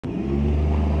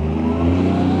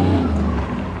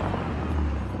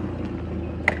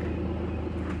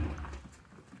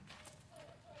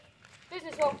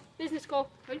call.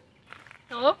 Ready?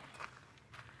 Hello?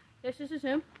 Yes, this is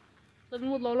him. Living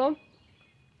with Lolo.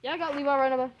 Yeah, I got Levi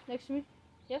right over next to me.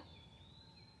 Yeah?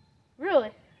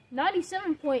 Really?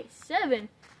 97.7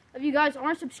 of you guys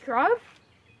aren't subscribed?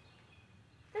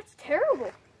 That's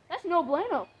terrible. That's no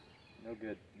bueno. No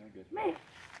good. No good. Man.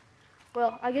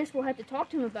 Well, I guess we'll have to talk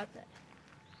to him about that.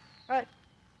 Alright.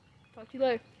 Talk to you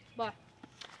later. Bye.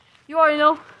 You already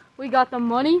know. We got the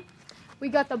money. We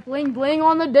got the bling bling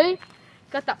on the day.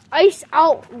 Got the ice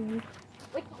out.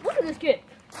 Like, look at this kid.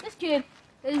 This kid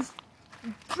is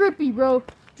drippy, bro.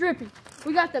 Drippy.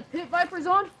 We got the pit vipers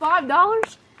on.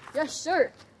 $5. Yes,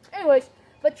 sir. Anyways,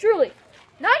 but truly,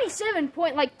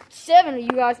 97.7 of you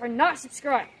guys are not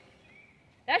subscribed.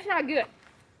 That's not good.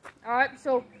 Alright,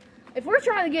 so if we're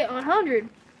trying to get 100,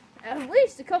 at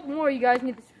least a couple more of you guys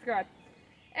need to subscribe.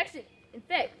 Actually, in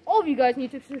fact, all of you guys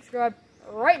need to subscribe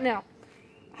right now.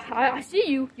 I see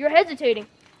you. You're hesitating.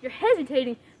 You're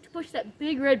hesitating to push that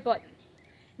big red button.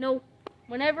 No,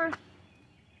 whenever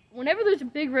there's a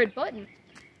big red button,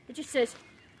 it just says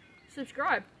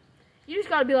subscribe. You just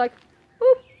gotta be like,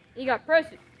 boop, you gotta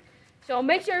press it. So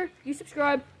make sure you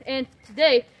subscribe. And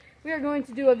today we are going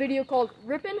to do a video called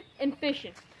Rippin and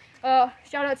Fishin.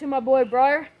 Shout out to my boy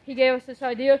Briar. He gave us this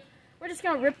idea. We're just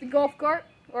gonna rip the golf cart,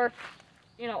 or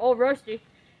old Rusty,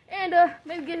 and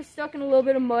maybe get it stuck in a little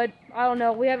bit of mud. I don't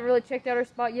know. We haven't really checked out our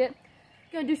spot yet.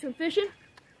 Gonna do some fishing,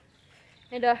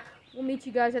 and we'll meet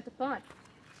you guys at the pond.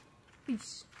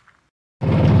 Peace.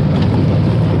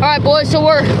 All right, boys. So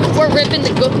we're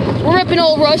ripping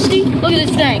old Rusty. Look at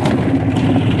this thing.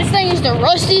 This thing is the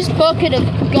rustiest bucket of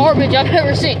garbage I've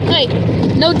ever seen. Hey,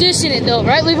 no dissing it though,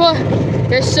 right, Levi?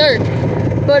 Yes, sir.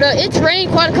 But it's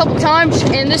rained quite a couple times,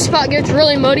 and this spot gets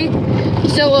really muddy.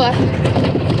 So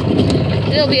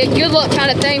it'll be a good luck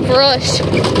kind of thing for us.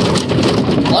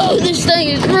 Whoa, this thing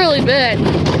is really bad.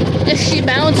 This shit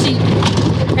bouncy.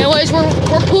 Anyways,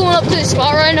 we're pulling up to this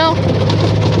spot right now.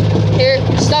 Here,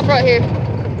 stop right here.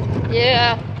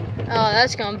 Yeah. Oh,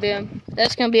 that's gonna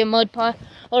be a mud pie.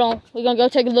 Hold on, we're gonna go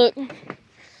take a look.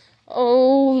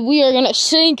 Oh, we are gonna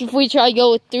sink if we try to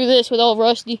go through this with old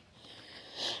Rusty.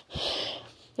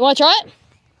 You wanna try it?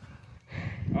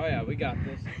 Oh yeah, we got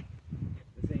this.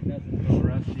 This ain't nothing for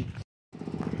Rusty.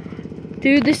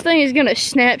 Dude, this thing is gonna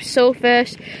snap so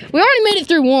fast. We already made it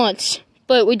through once,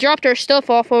 but we dropped our stuff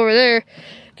off over there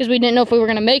because we didn't know if we were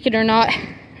gonna make it or not.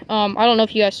 I don't know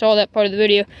if you guys saw that part of the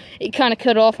video. It kind of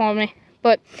cut off on me,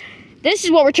 but this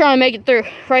is what we're trying to make it through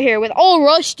right here with old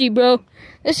Rusty, bro.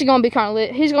 This is gonna be kind of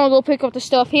lit. He's gonna go pick up the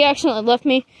stuff. He accidentally left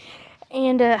me,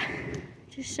 and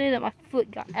just say that my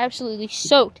foot got absolutely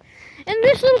soaked in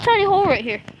this little tiny hole right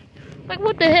here. Like,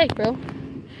 what the heck, bro?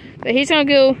 But he's gonna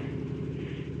go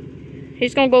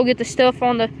get the stuff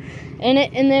in it,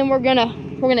 and then we're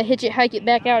gonna hitch it, hike it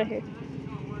back out of here.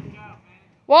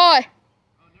 Why?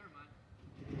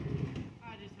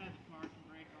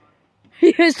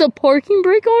 He has the parking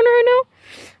brake on right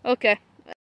now? Okay.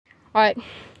 Alright.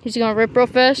 He's gonna rip real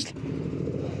fast.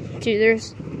 Dude,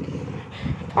 there's a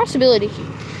possibility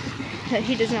that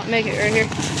he does not make it right here.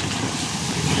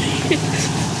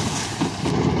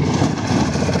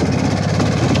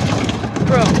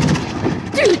 Bro.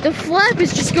 Dude, the flap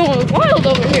is just going wild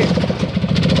over here.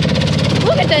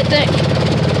 Look at that thing.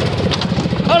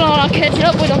 Hold on, I'll catch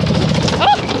up with him.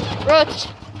 Oh! Ruts.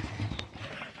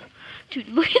 Dude,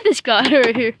 look at this guy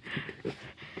right here.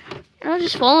 I'm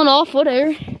just falling off,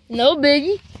 whatever. No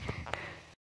biggie.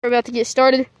 We're about to get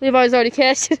started. Levi's already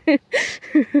casted.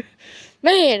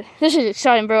 Man, this is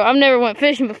exciting, bro. I've never went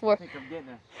fishing before. I think I'm getting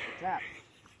a tap.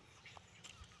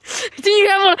 Do you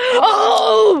have one?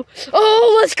 Oh!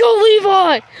 Oh, let's go,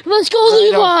 Levi! Let's go,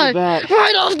 Levi!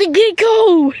 Right off the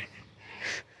get-go!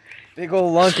 Big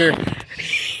old lunker.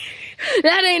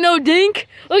 That ain't no dink.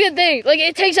 Look at that. Like,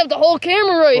 it takes up the whole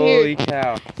camera right here. Holy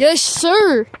cow. Yes,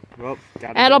 sir. Well,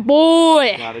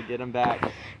 attaboy. Gotta get him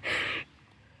back.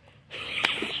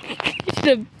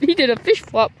 He did a fish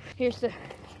flop. Here's the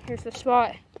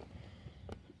spot.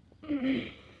 Dude,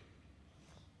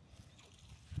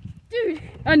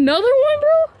 another one,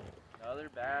 bro? Another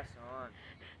bass on.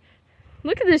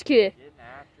 Look at this kid.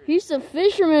 He's the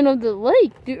fisherman of the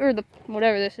lake, dude, or the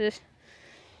whatever this is.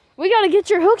 We gotta get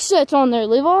your hook sets on there,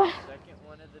 Levi. Second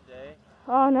one of the day.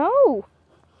 Oh no.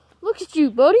 Look at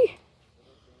you, buddy.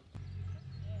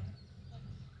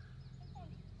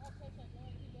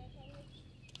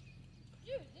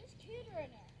 Dude, this kid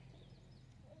right now.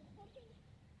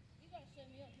 You gotta set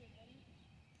me up here, buddy.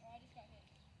 Oh, I just got hit.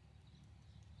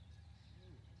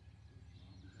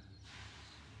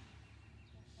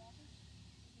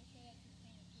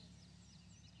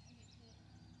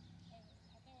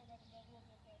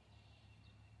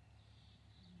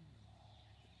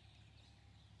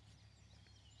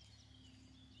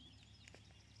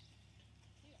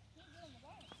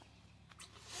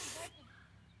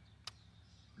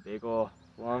 Big ol'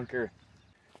 flunker.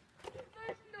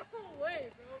 There's no way,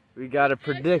 bro. We got a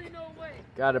No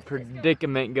way.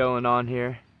 predicament going on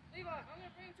here. Levi, I'm gonna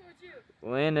bring him towards you.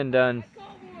 Landon done I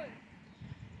caught one.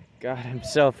 got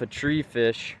himself a tree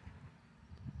fish.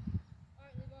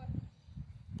 Alright, Levi.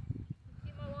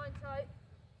 Keep my line tight.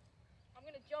 I'm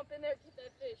gonna jump in there and get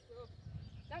that fish, bro.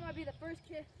 That might be the first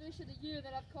fish of the year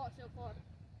that I've caught so far.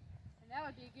 And that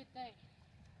would be a good thing.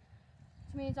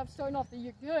 Which means I'm starting off the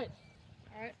year good.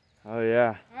 Alright? Oh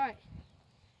yeah. Alright.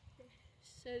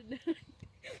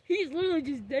 He's literally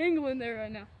just dangling there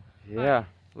right now. Yeah, right.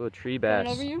 Little tree bass.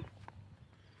 Coming over you.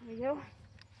 There you go.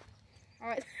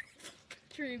 Alright.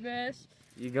 Tree bass.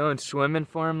 You going swimming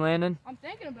for him, Landon? I'm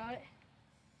thinking about it.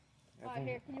 Alright,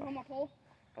 here, can you hold my pole?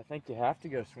 I think you have to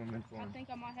go swimming for I him. think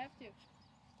I might have to.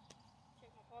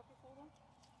 Check my pocket, hold on.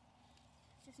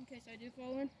 Just in case I do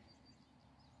fall in.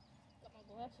 Got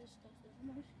my glasses, don't step on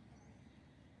those.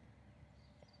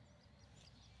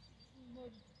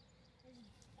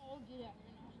 All get out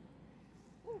right now.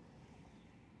 Ooh.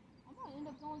 I might end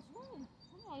up going swimming.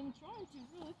 I'm not even trying to,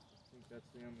 really. I think that's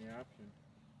the only option.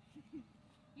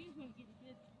 You just want to get the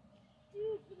bid.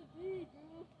 Dude, for the bid,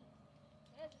 bro.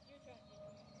 That's what you're trying to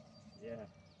do. Yeah.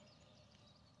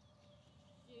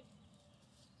 Dude.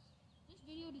 This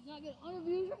video does not get 100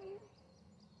 views right here.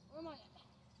 Where am I at?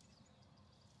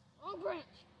 Wrong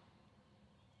branch.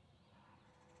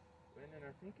 Landon,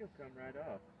 I think he'll come right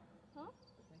off. Huh?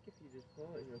 I think if you just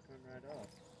pull it, he'll come right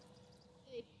off.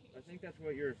 Hey. I think that's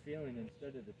what you were feeling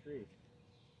instead of the tree.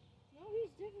 No, he's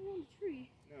definitely on the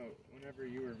tree. No, whenever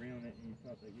you were reeling it and you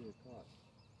felt that you were caught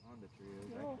on the tree, it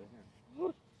was No. actually him.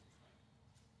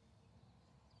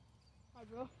 Alright,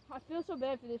 bro. I feel so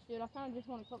bad for this dude. I kind of just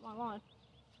want to cut my line.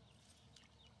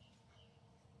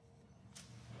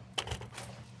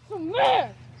 Oh,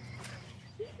 man!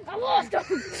 I lost him!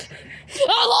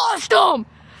 I lost him!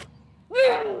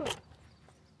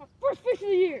 My first fish of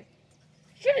the year.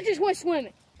 Should have just went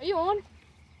swimming. Are you on?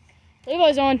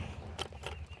 Levi's on.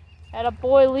 Had a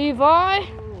boy, Levi.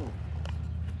 Ooh.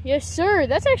 Yes, sir.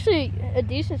 That's actually a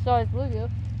decent sized bluegill.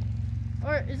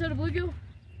 Or is that a bluegill?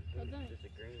 Just a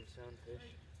green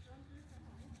sunfish.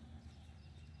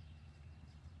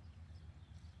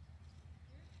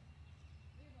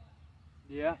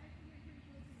 Yeah.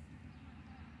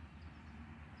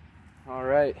 All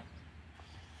right.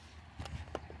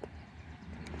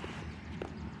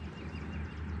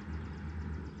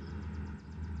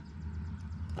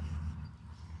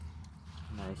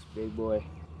 Nice big boy.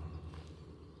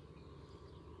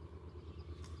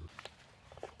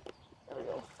 There we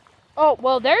go. Oh,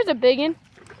 well, there's a big one.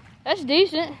 That's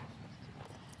decent.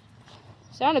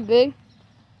 Sounded big.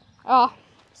 Ah,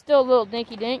 still a little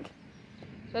dinky dink.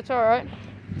 That's all right.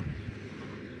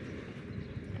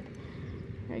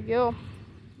 There you go.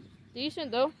 Decent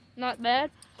though, not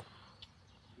bad.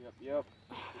 Yep. Get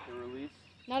the release.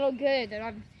 Not okay that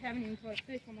I haven't even caught a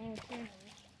fish on my own channel.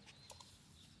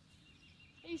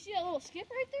 Hey, you see that little skip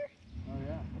right there? Oh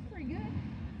yeah. That's pretty good.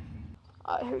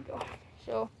 Alright, here we go.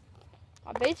 So,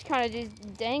 my bait's kind of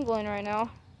just dangling right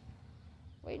now.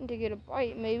 Waiting to get a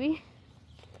bite, maybe.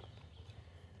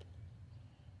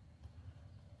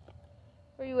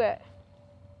 Where you at?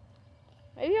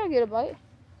 Maybe I'll get a bite.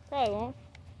 Probably won't.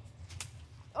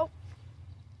 Oh.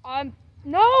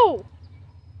 No!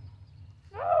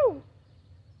 No!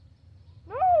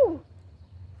 No!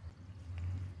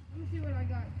 Let me see what I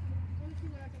got. Let me see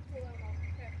what I can pull out of my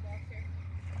catch box here.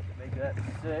 Make that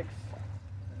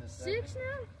 6. 6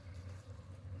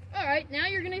 now? Alright, now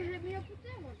you're going to hit me up with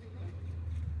that one.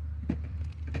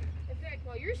 In fact,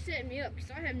 while you're setting me up,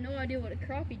 because I have no idea what a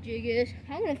crappie jig is,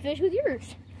 I'm going to fish with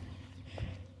yours.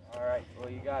 Alright, well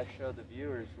you gotta show the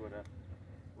viewers what I'm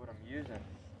using.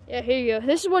 Yeah, here you go.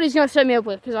 This is what he's going to set me up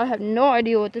with, because I have no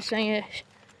idea what this thing is.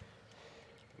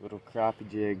 Little crappie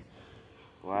jig.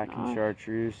 Black and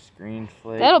chartreuse, green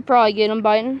flake. That'll probably get him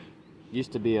biting.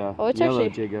 Used to be a Oh, it's yellow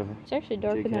actually, jig over. it's actually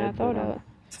darker than I thought of it.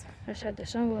 I just had the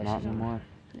sunglasses Not on. anymore.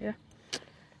 Yeah.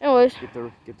 Anyways.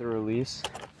 Get the release.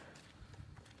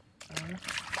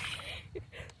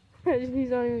 Imagine he's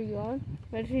not even gone.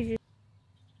 Imagine he's just...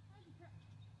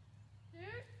 Dude?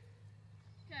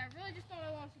 Okay, I really just thought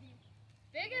I lost you.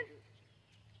 Biggin?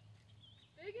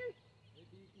 Biggin? Maybe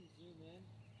you can zoom in.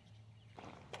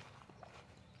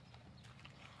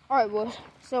 Alright, boys.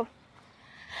 So...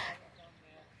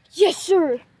 Yes,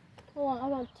 sir! Hold on, I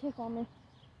got a tick on me.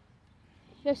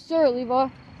 Yes, sir, Levi.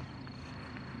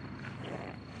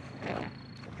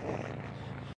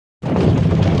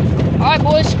 Alright,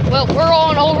 boys. Well, we're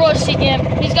on Old Rusty again.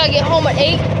 He's got to get home at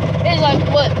 8. It's like,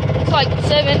 what? It's like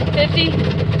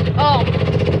 7:50.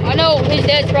 I know his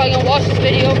dad's probably going to watch this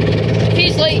video. If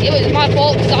he's late, it was my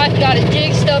fault because I got a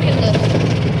jig stuck in the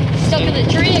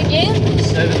tree again.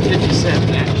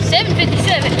 7:57 now.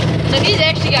 7:57. So he's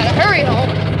actually got to hurry home,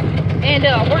 and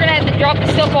we're gonna have to drop the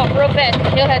stuff off real fast.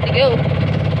 He'll have to go.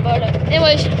 But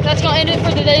anyways, that's gonna end it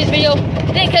for today's video.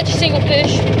 Didn't catch a single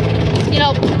fish. You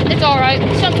know, it's all right.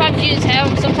 Sometimes you just have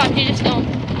them, sometimes you just don't.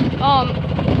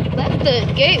 Left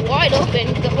the gate wide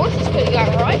open. The horses could have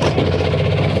got right.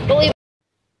 Believe.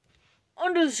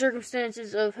 Under the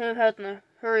circumstances of him having to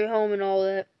hurry home and all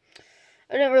that,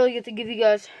 I didn't really get to give you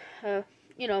guys,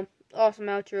 you know, awesome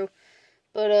outro.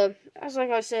 But as like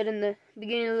I said in the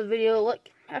beginning of the video,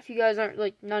 like half you guys aren't,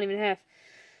 like not even half.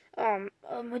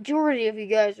 A majority of you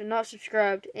guys are not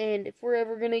subscribed, and if we're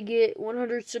ever gonna get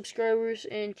 100 subscribers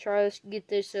and try to get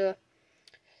this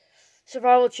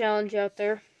survival challenge out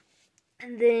there,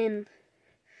 and then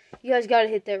you guys gotta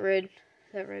hit that red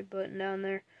button down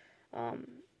there.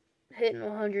 Hitting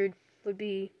 100 would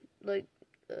be like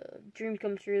a dream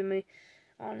come true to me,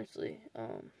 honestly.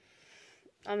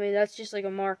 I mean, that's just like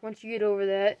a mark. Once you get over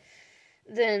that,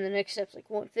 then the next step's like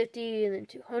 150, and then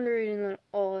 200, and then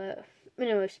all that.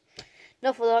 Anyways,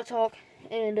 enough of that talk,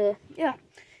 and yeah,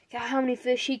 count how many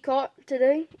fish he caught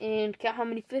today, and count how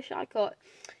many fish I caught,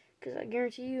 because I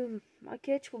guarantee you, my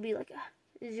catch will be like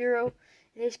a 0,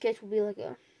 his catch will be like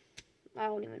a, I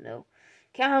don't even know.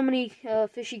 Count how many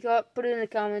fish he caught, put it in the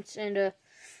comments, and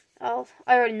I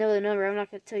already know the number, I'm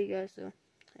not going to tell you guys, though.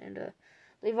 And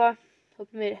Levi, hope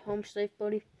you made it home safe,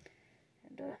 buddy,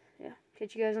 and yeah,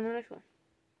 catch you guys on the next one.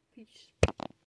 Peace.